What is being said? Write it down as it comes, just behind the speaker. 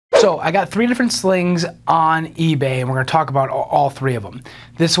So I got 3 different slings on eBay, and we're going to talk about all 3 of them.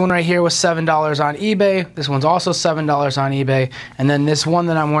 This one right here was $7 on eBay. This one's also $7 on eBay. And then this one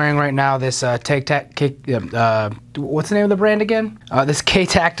that I'm wearing right now, this what's the name of the brand again? This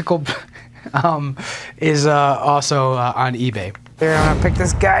Ktactical is also on eBay. Here, I'm going to pick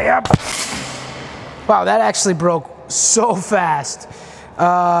this guy up. Wow, that actually broke so fast.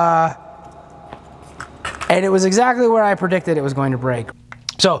 And it was exactly where I predicted it was going to break.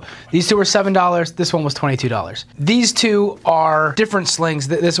 So these 2 were $7, this one was $22. These 2 are different slings.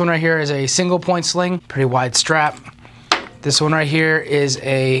 This one right here is a single point sling, pretty wide strap. This one right here is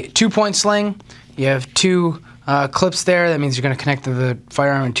a 2-point sling. You have 2 clips there. That means you're gonna connect to the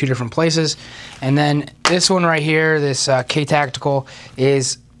firearm in 2 different places. And then this one right here, this Ktactical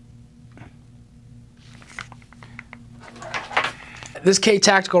is This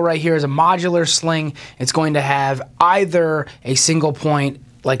Ktactical right here is a modular sling. It's going to have either a single point,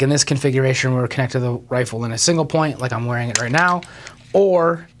 like in this configuration where we're connected to the rifle in a single point, like I'm wearing it right now,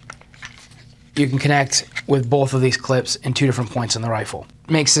 or you can connect with both of these clips in 2 different points in the rifle.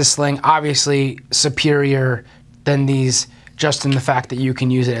 Makes this sling obviously superior than these, just in the fact that you can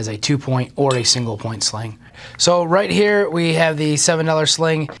use it as a 2-point or a single point sling. So right here we have the $7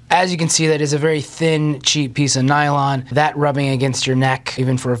 sling. As you can see, that is a very thin, cheap piece of nylon. That rubbing against your neck,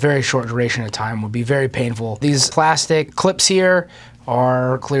 even for a very short duration of time, would be very painful. These plastic clips here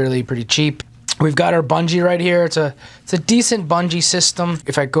are clearly pretty cheap. We've got our bungee right here. It's a decent bungee system.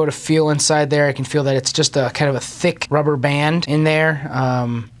 If I go to feel inside there, I can feel that it's just a kind of a thick rubber band in there.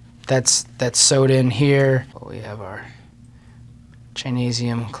 That's sewed in here. We have our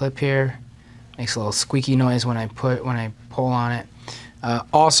Chinesium clip here. Makes a little squeaky noise when I pull on it.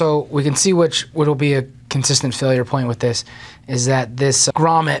 Also, we can see what will be a consistent failure point with this is that this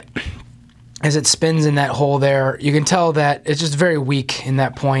grommet, as it spins in that hole there, you can tell that it's just very weak in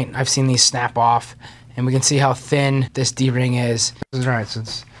that point. I've seen these snap off, and we can see how thin this D-ring is. All right, so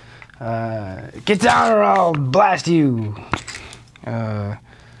it's, get down or I'll blast you.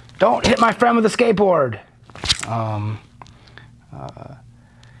 Don't hit my friend with a skateboard.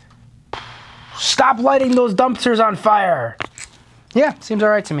 Stop lighting those dumpsters on fire. Yeah, seems all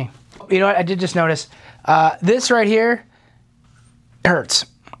right to me. You know what, I did just notice, this right here hurts.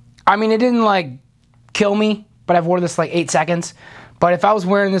 I mean, it didn't like kill me, but I've worn this like 8 seconds. But if I was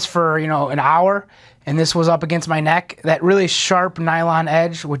wearing this for, you know, an hour and this was up against my neck, that really sharp nylon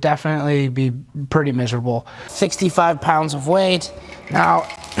edge would definitely be pretty miserable. 65 pounds of weight. Now,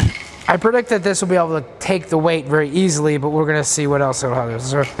 I predict that this will be able to take the weight very easily, but we're gonna see what else it'll have.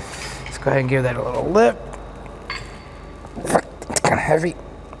 So let's go ahead and give that a little lift. It's kind of heavy.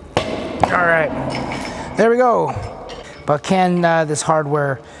 All right, there we go. But can this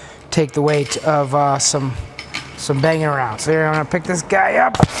hardware take the weight of some banging around? So here, I'm gonna pick this guy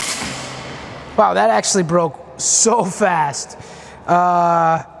up. Wow, that actually broke so fast.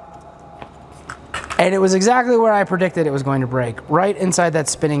 And it was exactly where I predicted it was going to break, right inside that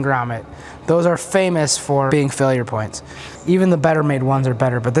spinning grommet. Those are famous for being failure points. Even the better made ones are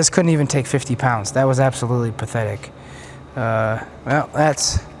better, but this couldn't even take 50 pounds. That was absolutely pathetic. Well,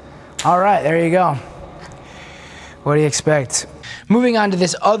 that's, all right, there you go. What do you expect? Moving on to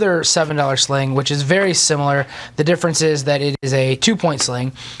this other $7 sling, which is very similar. The difference is that it is a 2-point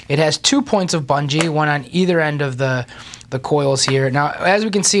sling. It has 2 points of bungee, one on either end of the coils here. Now, as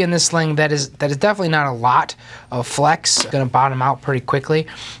we can see in this sling, that is definitely not a lot of flex. It's gonna bottom out pretty quickly.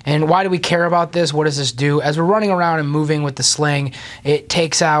 And why do we care about this? What does this do? As we're running around and moving with the sling, it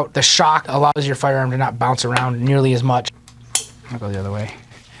takes out the shock, allows your firearm to not bounce around nearly as much. I'll go the other way.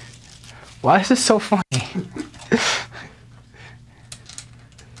 Why is this so funny?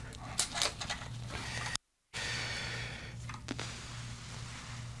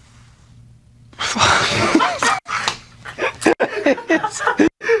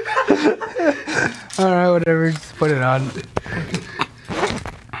 All right, whatever, just put it on.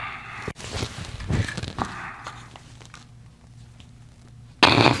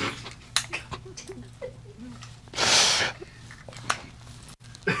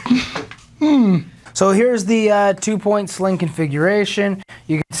 So here's the 2-point sling configuration.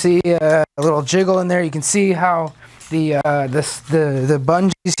 You can see a little jiggle in there. You can see how the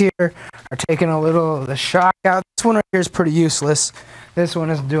bungees here are taking a little of the shock out. This one right here is pretty useless. This one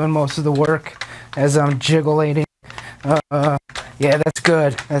is doing most of the work as I'm jiggling. Yeah, that's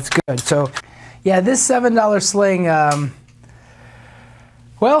good. That's good. So, yeah, this $7 sling,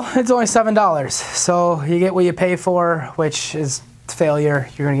 well, it's only $7. So you get what you pay for, which is failure.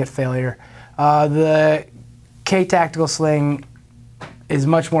 You're going to get failure. The Ktactical sling is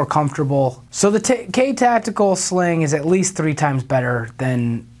much more comfortable. So the Ktactical sling is at least 3 times better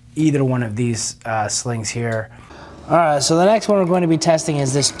than either one of these slings here. All right, so the next one we're going to be testing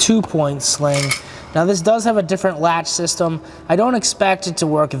is this 2-point sling. Now this does have a different latch system. I don't expect it to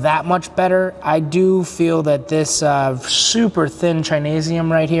work that much better. I do feel that this super thin chinesium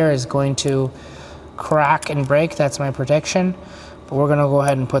right here is going to crack and break. That's my prediction. But we're gonna go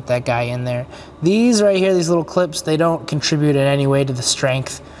ahead and put that guy in there. These right here, these little clips, they don't contribute in any way to the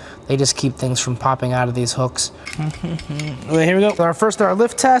strength. They just keep things from popping out of these hooks. Okay, here we go. So our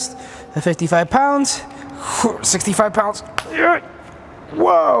lift test at 55 pounds, 65 pounds.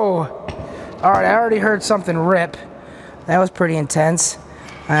 Whoa! All right, I already heard something rip. That was pretty intense.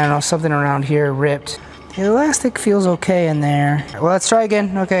 I don't know, something around here ripped. The elastic feels okay in there. Well, let's try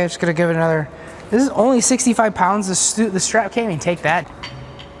again. Okay, I'm just gonna give it another. This is only 65 pounds. The strap can't even take that.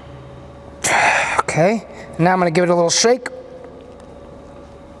 Okay, now I'm gonna give it a little shake.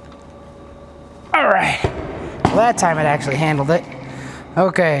 All right, well, that time it actually handled it.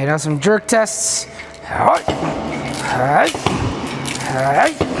 Okay, now some jerk tests. All right,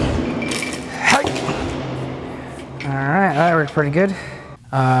 that worked pretty good.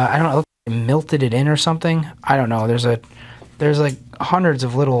 I don't know, it looked like it melted it in or something. I don't know, there's like hundreds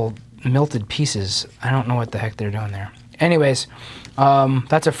of little melted pieces. I don't know what the heck they're doing there. Anyways,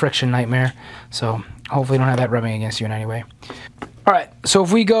 that's a friction nightmare, so hopefully you don't have that rubbing against you in any way. All right, so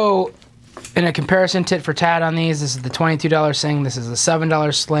if we go in a comparison tit for tat on these, this is the $22 sling, this is the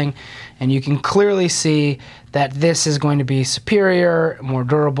 $7 sling, and you can clearly see that this is going to be superior, more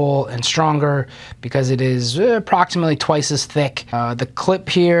durable, and stronger because it is approximately twice as thick. The clip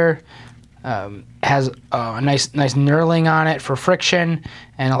here has a nice knurling on it for friction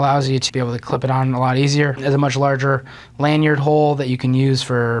and allows you to be able to clip it on a lot easier. It has a much larger lanyard hole that you can use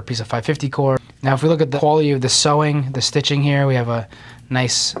for a piece of 550 cord. Now if we look at the quality of the sewing, the stitching here, we have a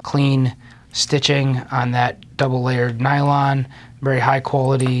nice clean stitching on that double layered nylon, very high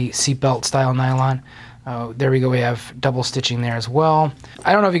quality seatbelt style nylon. There we go, we have double stitching there as well.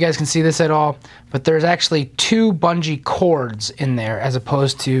 I don't know if you guys can see this at all, but there's actually 2 bungee cords in there as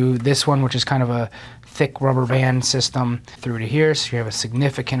opposed to this one, which is kind of a thick rubber band system through to here. So you have a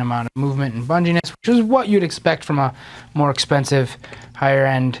significant amount of movement and bunginess, which is what you'd expect from a more expensive, higher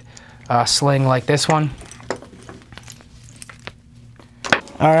end sling like this one.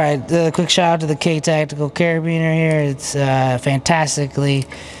 All right, quick shout out to the Ktactical carabiner here. It's fantastically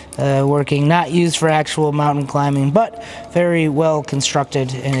working, not used for actual mountain climbing, but very well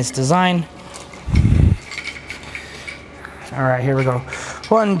constructed in its design. All right, here we go.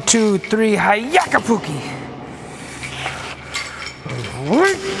 1, 2, 3, hayakapuki.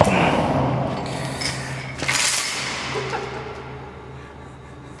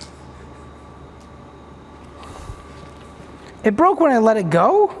 It broke when I let it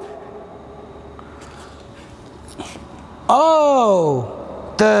go? Oh,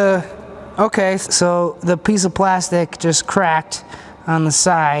 okay, so the piece of plastic just cracked on the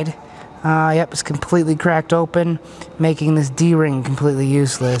side. Yep, it's completely cracked open, making this D-ring completely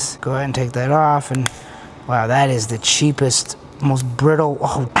useless. Go ahead and take that off, and wow, that is the cheapest, most brittle.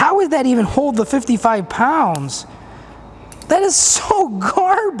 Oh, how would that even hold the 55 pounds? That is so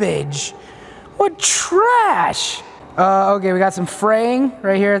garbage. What trash. Okay, we got some fraying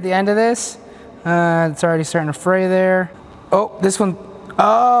right here at the end of this. It's already starting to fray there. Oh, this one,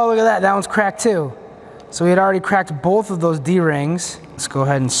 oh, look at that. That one's cracked too. So we had already cracked both of those D-rings. Let's go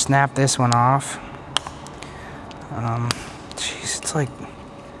ahead and snap this one off. Jeez, it's like,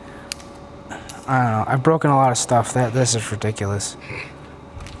 I don't know. I've broken a lot of stuff. This is ridiculous.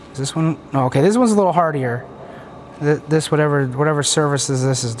 Is this one? No, okay, this one's a little hardier. This, whatever services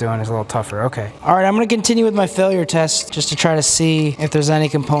this is doing is a little tougher. Okay. All right, I'm gonna continue with my failure test just to try to see if there's any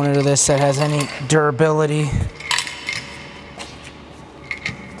component of this that has any durability.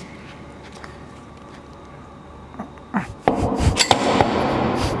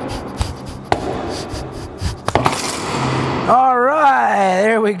 All right,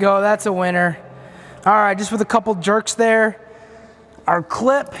 there we go. That's a winner. All right, just with a couple jerks there. Our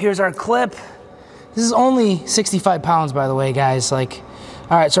clip, here's our clip. This is only 65 pounds, by the way, guys. Like,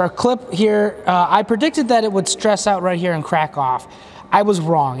 all right, so our clip here, I predicted that it would stress out right here and crack off. I was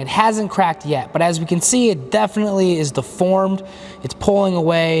wrong. It hasn't cracked yet, but as we can see, it definitely is deformed. It's pulling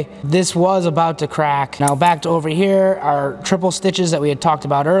away. This was about to crack. Now back to over here, our triple stitches that we had talked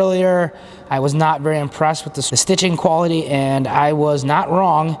about earlier. I was not very impressed with the stitching quality, and I was not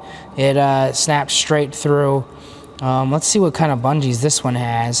wrong. It snapped straight through. Let's see what kind of bungees this one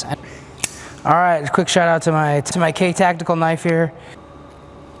has. All right, quick shout out to my Ktactical knife here.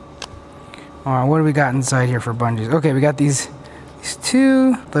 All right, what do we got inside here for bungees? Okay, we got these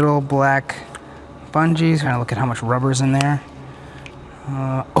 2 little black bungees. Trying to look at how much rubber's in there.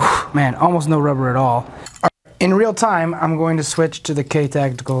 Oh, man, almost no rubber at all. In real time, I'm going to switch to the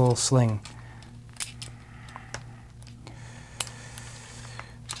Ktactical sling.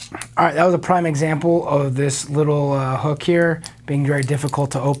 All right, that was a prime example of this little hook here being very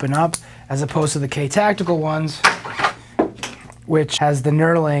difficult to open up, as opposed to the Ktactical ones, which has the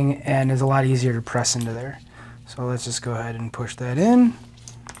knurling and is a lot easier to press into there. So let's just go ahead and push that in.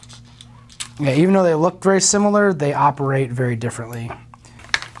 Yeah, even though they look very similar, they operate very differently.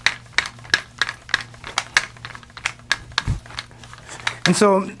 And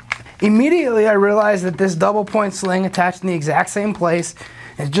so immediately I realized that this double point sling attached in the exact same place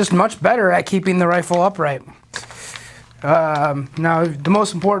is just much better at keeping the rifle upright. Now, the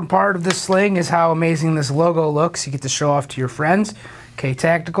most important part of this sling is how amazing this logo looks. You get to show off to your friends,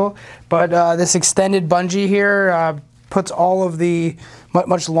 Ktactical. But this extended bungee here puts all of the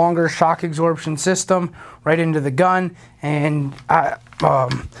much longer shock absorption system right into the gun. And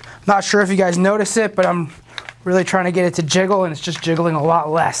I'm not sure if you guys notice it, but I'm really trying to get it to jiggle, and it's just jiggling a lot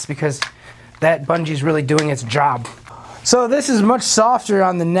less because that bungee is really doing its job. So this is much softer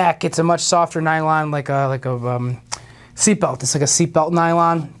on the neck. It's a much softer nylon, like a seatbelt. It's like a seatbelt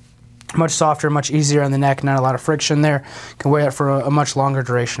nylon. Much softer, much easier on the neck, not a lot of friction there. Can wear it for a much longer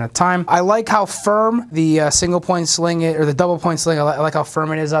duration of time. I like how firm the single point sling is, or the double point sling. I like how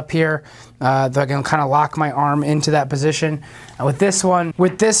firm it is up here. That I can kind of lock my arm into that position. And with this one,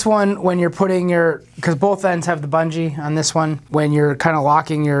 when you're putting your, because both ends have the bungee on this one, when you're kind of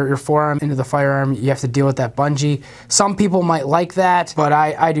locking your forearm into the firearm, you have to deal with that bungee. Some people might like that, but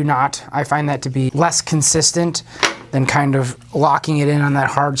I do not. I find that to be less consistent than kind of locking it in on that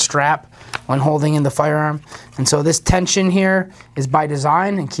hard strap when holding in the firearm. And so this tension here is by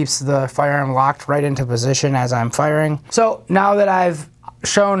design and keeps the firearm locked right into position as I'm firing. So now that I've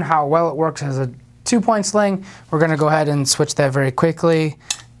shown how well it works as a 2-point sling, we're gonna go ahead and switch that very quickly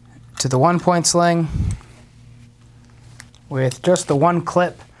to the 1-point sling with just the one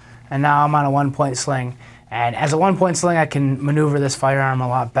clip. And now I'm on a 1-point sling. And as a 1-point sling, I can maneuver this firearm a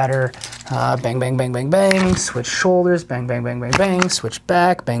lot better. Bang, bang, bang, bang, bang. Switch shoulders. Bang, bang, bang, bang, bang. Switch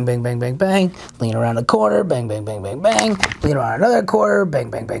back. Bang, bang, bang, bang, bang. Lean around a corner. Bang, bang, bang, bang, bang. Lean around another quarter. Bang,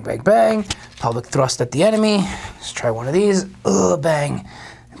 bang, bang, bang, bang. Public thrust at the enemy. Let's try one of these. Bang,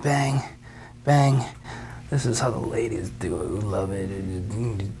 bang, bang. This is how the ladies do it. We love it.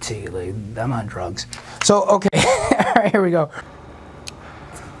 Like, I'm on drugs. So, okay. All right, here we go.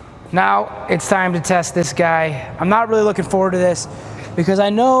 Now it's time to test this guy. I'm not really looking forward to this because I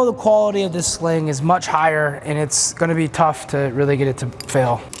know the quality of this sling is much higher and it's gonna be tough to really get it to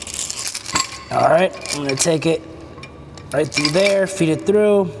fail. All right, I'm gonna take it right through there, feed it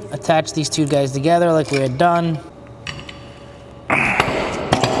through, attach these two guys together like we had done.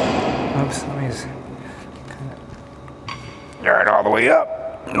 Oops, let me just all right, all the way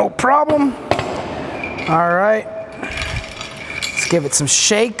up, no problem. All right. Give it some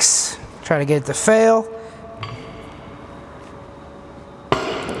shakes, try to get it to fail.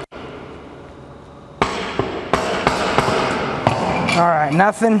 All right,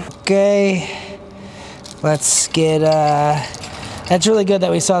 nothing. Okay, let's get, that's really good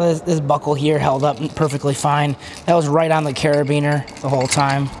that we saw this buckle here held up perfectly fine. That was right on the carabiner the whole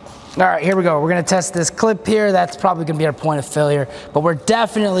time. All right, here we go. We're gonna test this clip here. That's probably gonna be our point of failure, but we're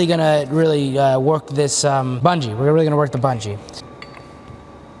definitely gonna really work this bungee. We're really gonna work the bungee.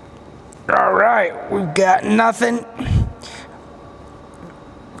 All right, we've got nothing.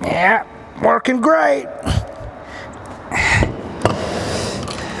 Yeah, working great.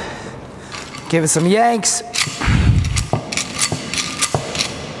 Give it some yanks.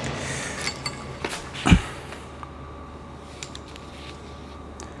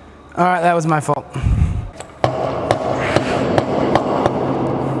 All right, that was my fault.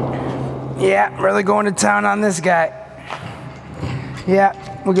 Yeah, really going to town on this guy. Yeah,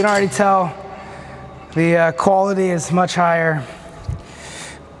 we can already tell the quality is much higher.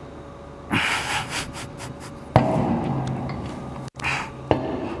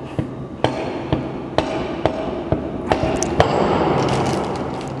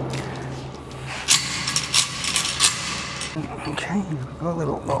 Okay, a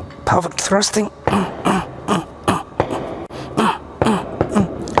little pelvic thrusting.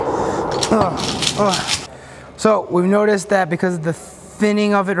 So we've noticed that because of the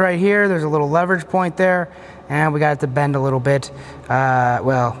thinning of it right here, there's a little leverage point there, and we got it to bend a little bit.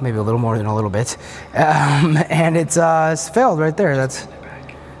 Well, maybe a little more than a little bit. And it's failed right there. That's,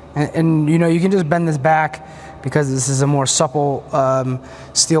 And you know, you can just bend this back because this is a more supple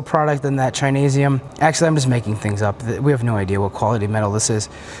steel product than that Chinesium. Actually, I'm just making things up. We have no idea what quality metal this is.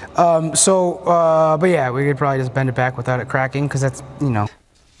 But yeah, we could probably just bend it back without it cracking because that's, you know.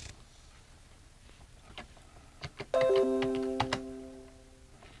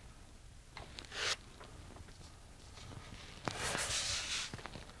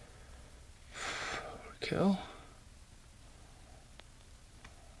 Kill.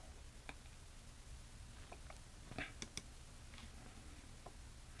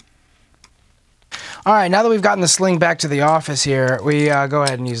 All right, now that we've gotten the sling back to the office here, we go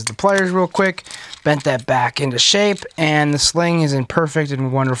ahead and use the pliers real quick, bent that back into shape, and the sling is in perfect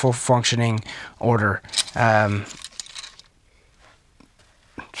and wonderful functioning order.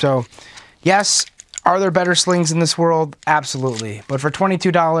 So, yes, are there better slings in this world? Absolutely. But for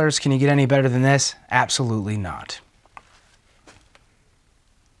 $22, can you get any better than this? Absolutely not.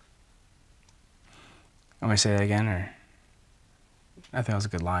 Want me to say that again, or? I think that was a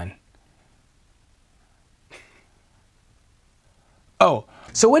good line. Oh,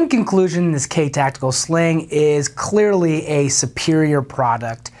 so in conclusion, this Ktactical sling is clearly a superior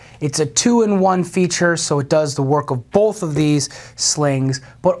product. It's a 2-in-1 feature, so it does the work of both of these slings,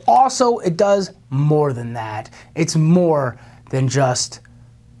 but also it does more than that. It's more than just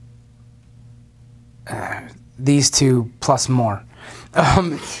these two plus more.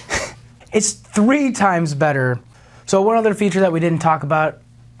 It's 3 times better. So one other feature that we didn't talk about,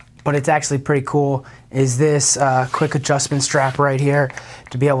 but it's actually pretty cool, is this quick adjustment strap right here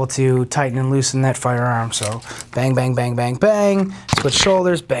to be able to tighten and loosen that firearm. So bang, bang, bang, bang, bang, switch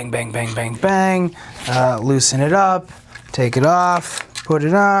shoulders, bang, bang, bang, bang, bang, loosen it up, take it off, put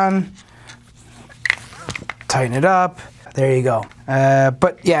it on, tighten it up, there you go.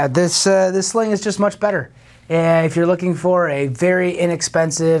 But yeah, this sling is just much better. If you're looking for a very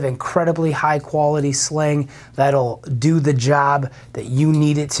inexpensive, incredibly high quality sling that'll do the job that you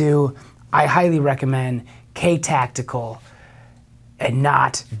need it to, I highly recommend Ktactical and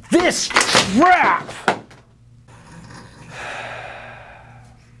not this crap!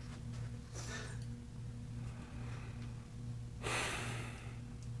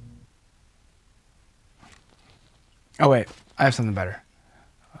 Oh wait, I have something better.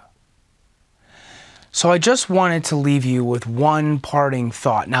 So I just wanted to leave you with one parting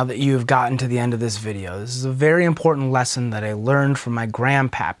thought now that you have gotten to the end of this video. This is a very important lesson that I learned from my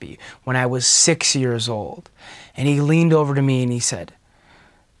grandpappy when I was 6 years old. And he leaned over to me and he said,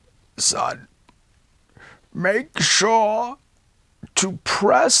 "Son, make sure to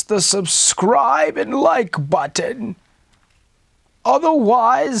press the subscribe and like button.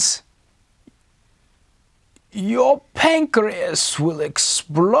 Otherwise, your pancreas will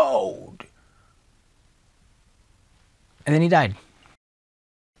explode." And then he died.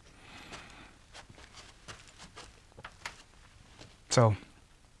 So,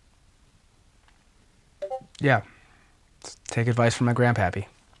 yeah, take advice from my grandpappy.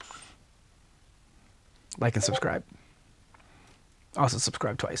 Like and subscribe. Also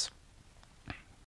subscribe twice.